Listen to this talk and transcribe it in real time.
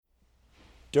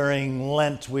During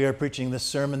Lent, we are preaching this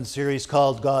sermon series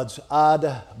called God's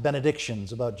Odd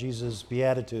Benedictions, about Jesus'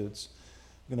 Beatitudes.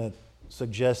 I'm going to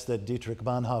suggest that Dietrich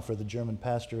Bonhoeffer, the German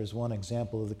pastor, is one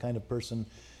example of the kind of person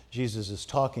Jesus is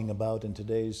talking about in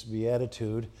today's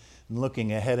Beatitude. And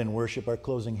looking ahead in worship, our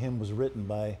closing hymn was written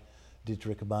by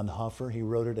Dietrich Bonhoeffer. He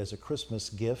wrote it as a Christmas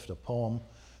gift, a poem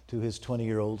to his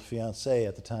 20-year-old fiancée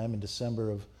at the time in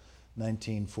December of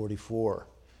 1944.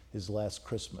 His last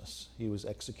Christmas. He was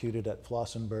executed at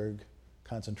Flossenburg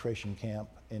concentration camp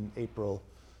in April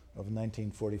of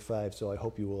 1945, so I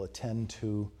hope you will attend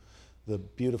to the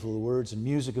beautiful words and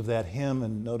music of that hymn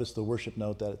and notice the worship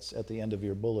note that's at the end of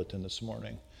your bulletin this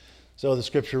morning. So the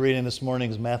scripture reading this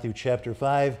morning is Matthew chapter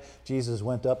 5. Jesus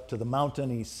went up to the mountain,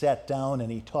 he sat down, and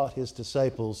he taught his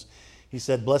disciples. He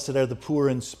said, "Blessed are the poor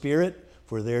in spirit,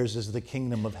 for theirs is the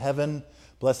kingdom of heaven.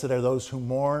 Blessed are those who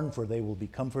mourn, for they will be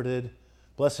comforted.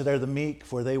 Blessed are the meek,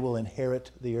 for they will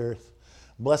inherit the earth.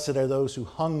 Blessed are those who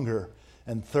hunger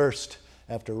and thirst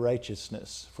after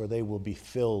righteousness, for they will be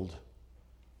filled."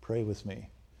 Pray with me.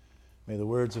 May the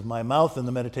words of my mouth and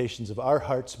the meditations of our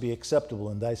hearts be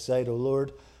acceptable in thy sight, O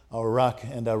Lord, our rock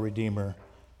and our Redeemer.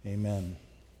 Amen.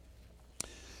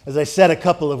 As I said a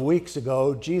couple of weeks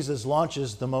ago, Jesus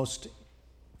launches the most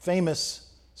famous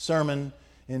sermon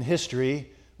in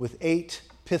history with 8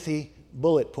 pithy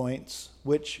bullet points,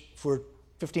 which for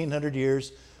 1,500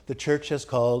 years, the church has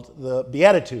called the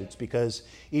Beatitudes because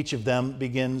each of them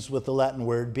begins with the Latin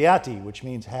word beati, which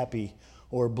means happy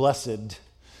or blessed.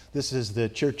 This is the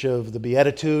Church of the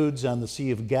Beatitudes on the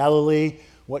Sea of Galilee.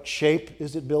 What shape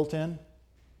is it built in?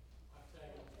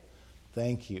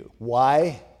 Thank you.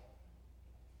 Why?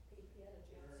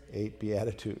 8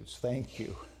 Beatitudes. Thank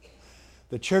you.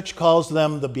 The church calls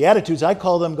them the Beatitudes. I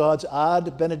call them God's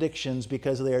odd benedictions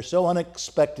because they are so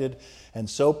unexpected and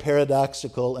so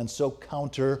paradoxical and so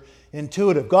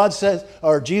counterintuitive. God says,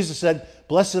 or Jesus said,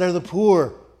 "Blessed are the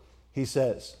poor," he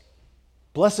says.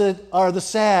 "Blessed are the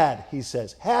sad," he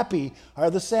says. "Happy are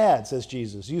the sad," says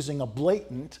Jesus, using a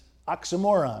blatant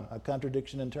oxymoron, a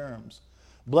contradiction in terms.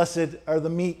 "Blessed are the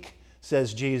meek,"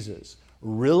 says Jesus.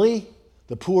 Really?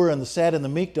 The poor and the sad and the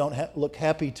meek don't look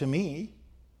happy to me.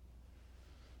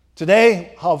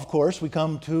 Today, of course, we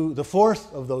come to the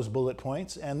 4th of those bullet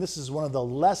points, and this is one of the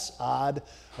less odd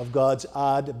of God's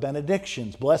odd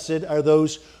benedictions. "Blessed are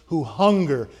those who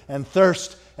hunger and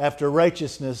thirst after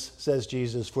righteousness," says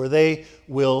Jesus, "for they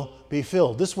will be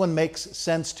filled." This one makes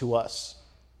sense to us.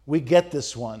 We get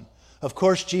this one. Of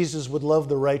course, Jesus would love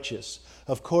the righteous.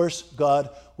 Of course, God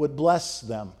would bless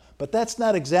them. But that's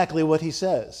not exactly what he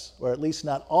says, or at least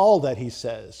not all that he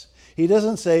says. He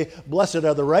doesn't say, "Blessed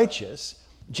are the righteous."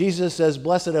 Jesus says,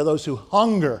 "Blessed are those who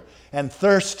hunger and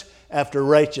thirst after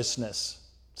righteousness."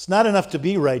 It's not enough to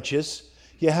be righteous.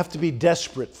 You have to be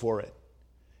desperate for it.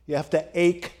 You have to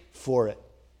ache for it.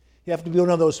 You have to be one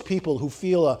of those people who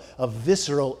feel a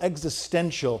visceral,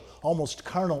 existential, almost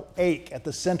carnal ache at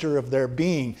the center of their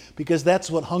being, because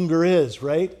that's what hunger is,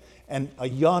 right? And a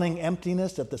yawning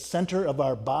emptiness at the center of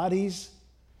our bodies.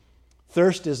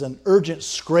 Thirst is an urgent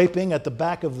scraping at the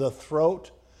back of the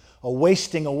throat, a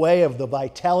wasting away of the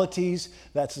vitalities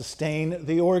that sustain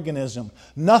the organism.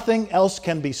 Nothing else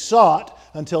can be sought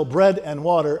until bread and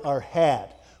water are had.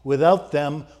 Without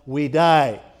them, we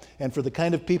die. And for the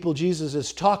kind of people Jesus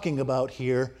is talking about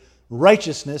here,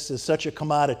 righteousness is such a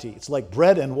commodity. It's like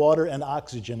bread and water and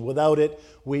oxygen. Without it,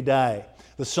 we die.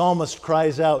 The psalmist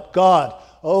cries out, "God,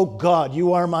 O God,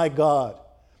 you are my God.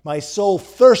 My soul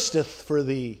thirsteth for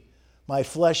thee. My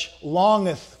flesh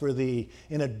longeth for thee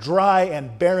in a dry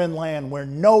and barren land where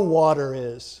no water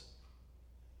is."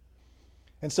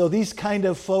 And so these kind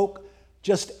of folk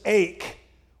just ache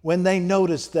when they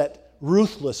notice that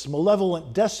ruthless,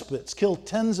 malevolent despots kill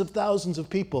tens of thousands of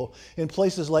people in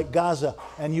places like Gaza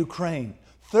and Ukraine.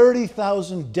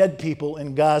 30,000 dead people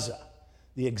in Gaza,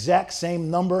 the exact same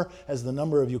number as the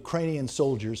number of Ukrainian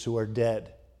soldiers who are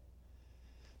dead.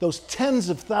 Those tens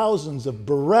of thousands of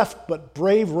bereft but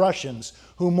brave Russians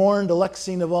who mourned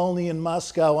Alexei Navalny in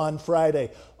Moscow on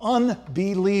Friday.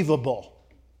 Unbelievable.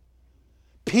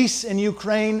 Peace in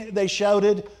Ukraine, they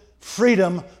shouted.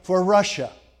 Freedom for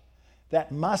Russia.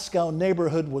 That Moscow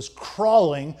neighborhood was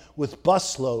crawling with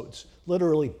busloads,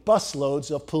 literally busloads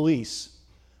of police.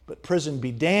 But prison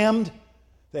be damned,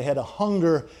 they had a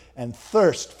hunger and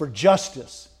thirst for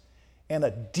justice and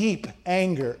a deep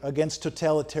anger against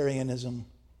totalitarianism.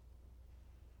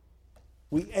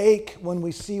 We ache when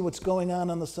we see what's going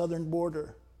on the southern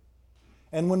border.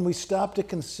 And when we stop to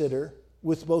consider,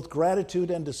 with both gratitude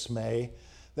and dismay,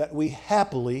 that we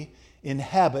happily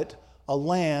inhabit a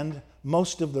land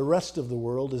most of the rest of the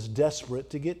world is desperate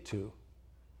to get to.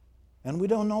 And we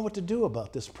don't know what to do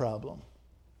about this problem.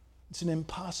 It's an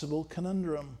impossible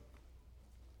conundrum.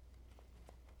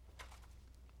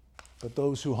 But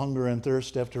those who hunger and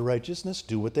thirst after righteousness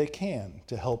do what they can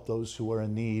to help those who are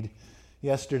in need.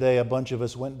 Yesterday, a bunch of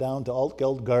us went down to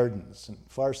Altgeld Gardens, in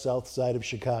far south side of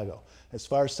Chicago, as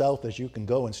far south as you can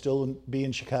go and still be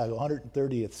in Chicago,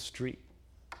 130th Street.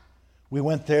 We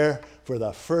went there for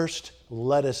the first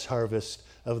lettuce harvest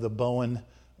of the Bowen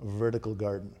Vertical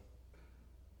Garden.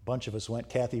 A bunch of us went.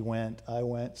 Kathy went, I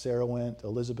went, Sarah went,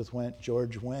 Elizabeth went,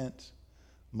 George went,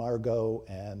 Margot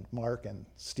and Mark and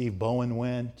Steve Bowen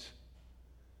went.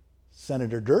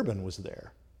 Senator Durbin was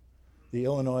there. The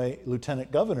Illinois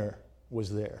Lieutenant Governor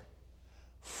was there.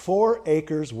 4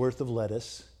 acres worth of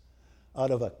lettuce out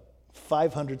of a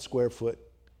 500 square foot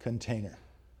container.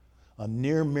 A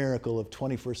near miracle of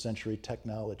 21st century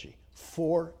technology.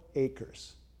 4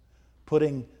 acres.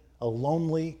 Putting a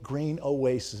lonely green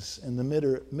oasis in the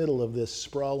middle of this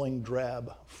sprawling,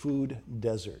 drab food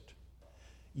desert.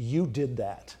 You did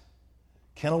that.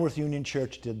 Kenilworth Union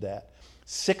Church did that.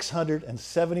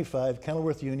 675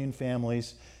 Kenilworth Union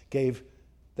families gave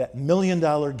that $1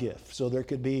 million gift so there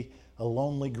could be a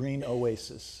lonely green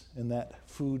oasis in that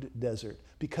food desert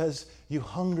because you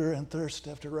hunger and thirst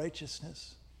after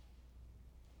righteousness.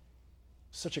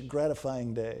 Such a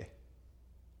gratifying day.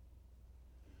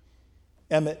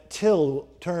 Emmett Till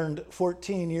turned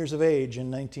 14 years of age in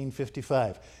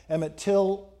 1955. Emmett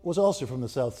Till was also from the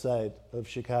south side of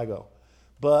Chicago.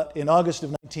 But in August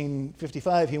of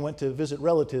 1955, he went to visit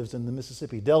relatives in the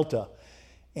Mississippi Delta.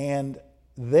 And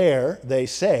there, they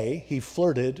say, he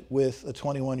flirted with a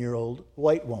 21-year-old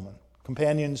white woman.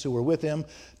 Companions who were with him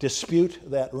dispute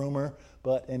that rumor,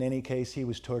 but in any case, he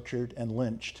was tortured and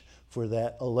lynched for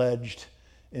that alleged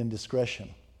indiscretion.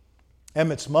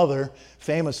 Emmett's mother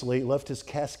famously left his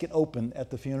casket open at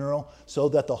the funeral so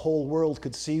that the whole world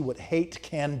could see what hate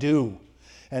can do.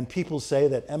 And people say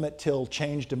that Emmett Till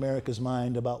changed America's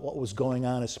mind about what was going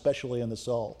on, especially in the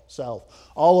South.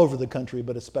 All over the country,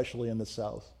 but especially in the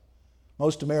South.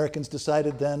 Most Americans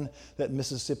decided then that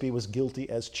Mississippi was guilty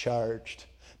as charged.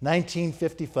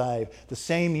 1955, the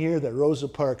same year that Rosa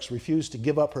Parks refused to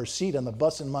give up her seat on the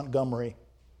bus in Montgomery.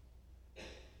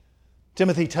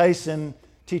 Timothy Tyson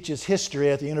teaches history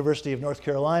at the University of North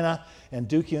Carolina and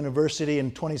Duke University.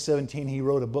 In 2017, he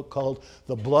wrote a book called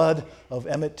The Blood of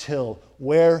Emmett Till,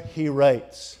 where he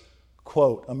writes,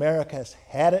 quote, America has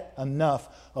had it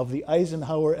enough of the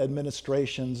Eisenhower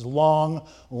administration's long,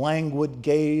 languid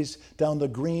gaze down the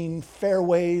green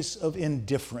fairways of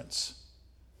indifference.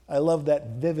 I love that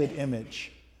vivid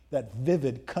image, that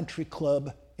vivid country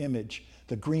club image,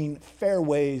 the green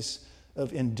fairways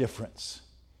of indifference.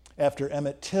 After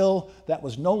Emmett Till, that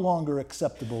was no longer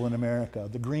acceptable in America,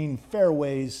 the green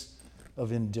fairways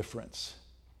of indifference.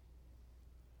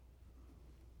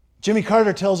 Jimmy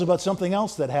Carter tells about something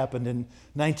else that happened in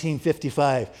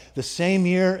 1955, the same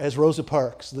year as Rosa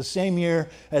Parks, the same year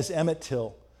as Emmett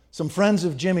Till. Some friends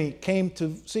of Jimmy came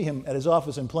to see him at his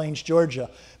office in Plains, Georgia.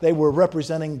 They were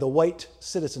representing the White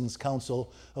Citizens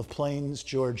Council of Plains,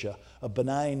 Georgia, a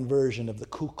benign version of the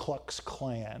Ku Klux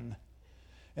Klan.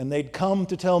 And they'd come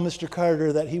to tell Mr.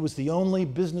 Carter that he was the only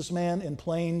businessman in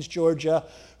Plains, Georgia,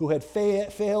 who had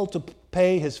failed to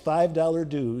pay his $5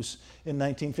 dues in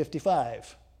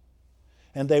 1955.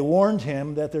 And they warned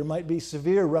him that there might be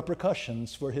severe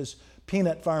repercussions for his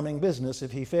peanut farming business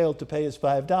if he failed to pay his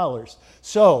 $5.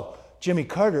 So Jimmy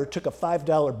Carter took a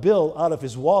 $5 bill out of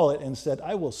his wallet and said,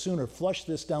 I will sooner flush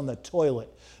this down the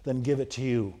toilet than give it to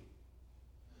you.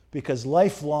 Because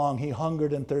lifelong he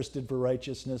hungered and thirsted for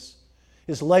righteousness.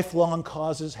 His lifelong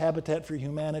causes, Habitat for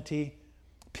Humanity,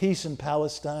 peace in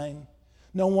Palestine.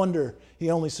 No wonder he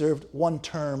only served 1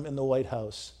 term in the White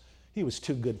House. He was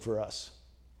too good for us.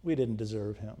 We didn't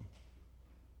deserve him.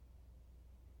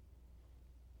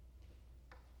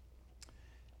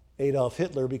 Adolf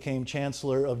Hitler became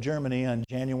Chancellor of Germany on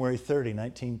January 30,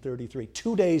 1933.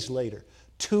 2 days later,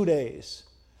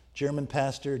 German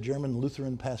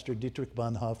Lutheran pastor Dietrich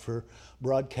Bonhoeffer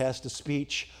broadcast a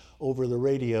speech over the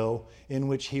radio in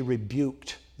which he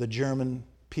rebuked the German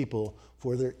people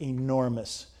for their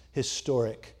enormous,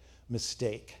 historic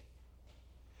mistake.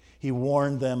 He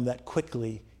warned them that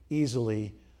quickly,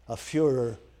 easily, a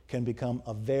Führer can become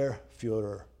a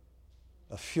Wehrführer.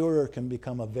 A Führer can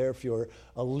become a Wehrführer.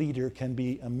 A leader can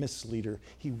be a misleader.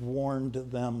 He warned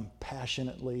them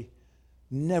passionately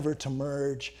never to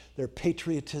merge their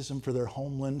patriotism for their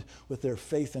homeland with their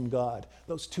faith in God.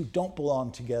 Those two don't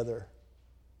belong together.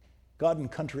 God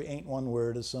and country ain't one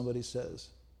word, as somebody says.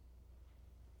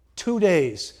 2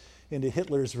 days into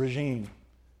Hitler's regime,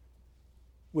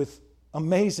 with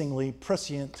amazingly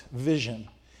prescient vision,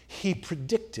 He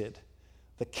predicted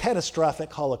the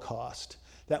catastrophic Holocaust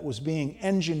that was being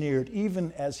engineered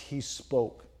even as he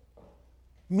spoke.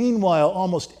 Meanwhile,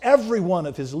 almost every one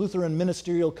of his Lutheran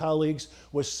ministerial colleagues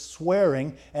was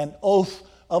swearing an oath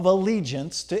of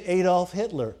allegiance to Adolf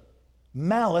Hitler.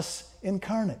 Malice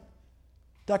incarnate.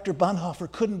 Dr.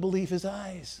 Bonhoeffer couldn't believe his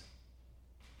eyes.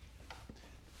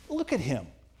 Look at him.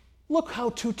 Look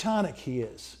how Teutonic he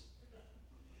is.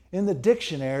 In the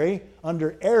dictionary,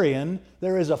 under Aryan,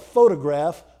 there is a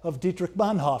photograph of Dietrich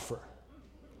Bonhoeffer.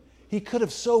 He could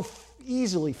have so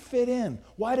easily fit in.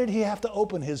 Why did he have to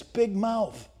open his big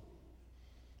mouth?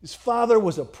 His father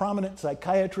was a prominent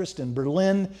psychiatrist in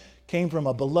Berlin, came from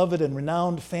a beloved and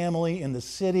renowned family in the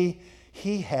city.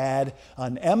 He had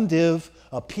an MDiv,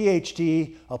 a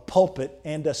PhD, a pulpit,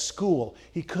 and a school.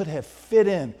 He could have fit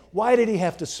in. Why did he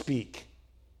have to speak?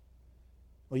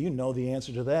 Well, you know the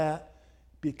answer to that.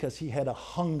 Because he had a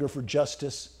hunger for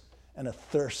justice and a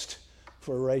thirst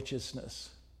for righteousness.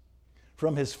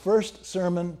 From his first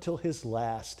sermon till his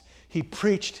last, he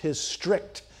preached his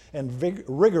strict and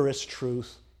rigorous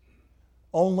truth.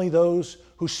 Only those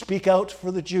who speak out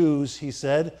for the Jews, he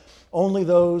said, only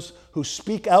those who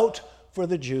speak out for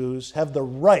the Jews have the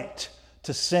right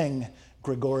to sing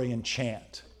Gregorian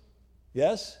chant.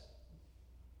 Yes?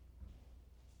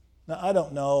 Now, I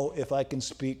don't know if I can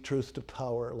speak truth to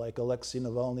power like Alexei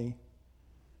Navalny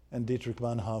and Dietrich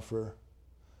Bonhoeffer,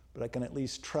 but I can at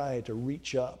least try to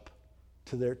reach up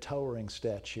to their towering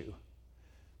statue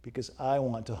because I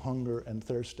want to hunger and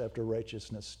thirst after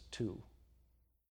righteousness too.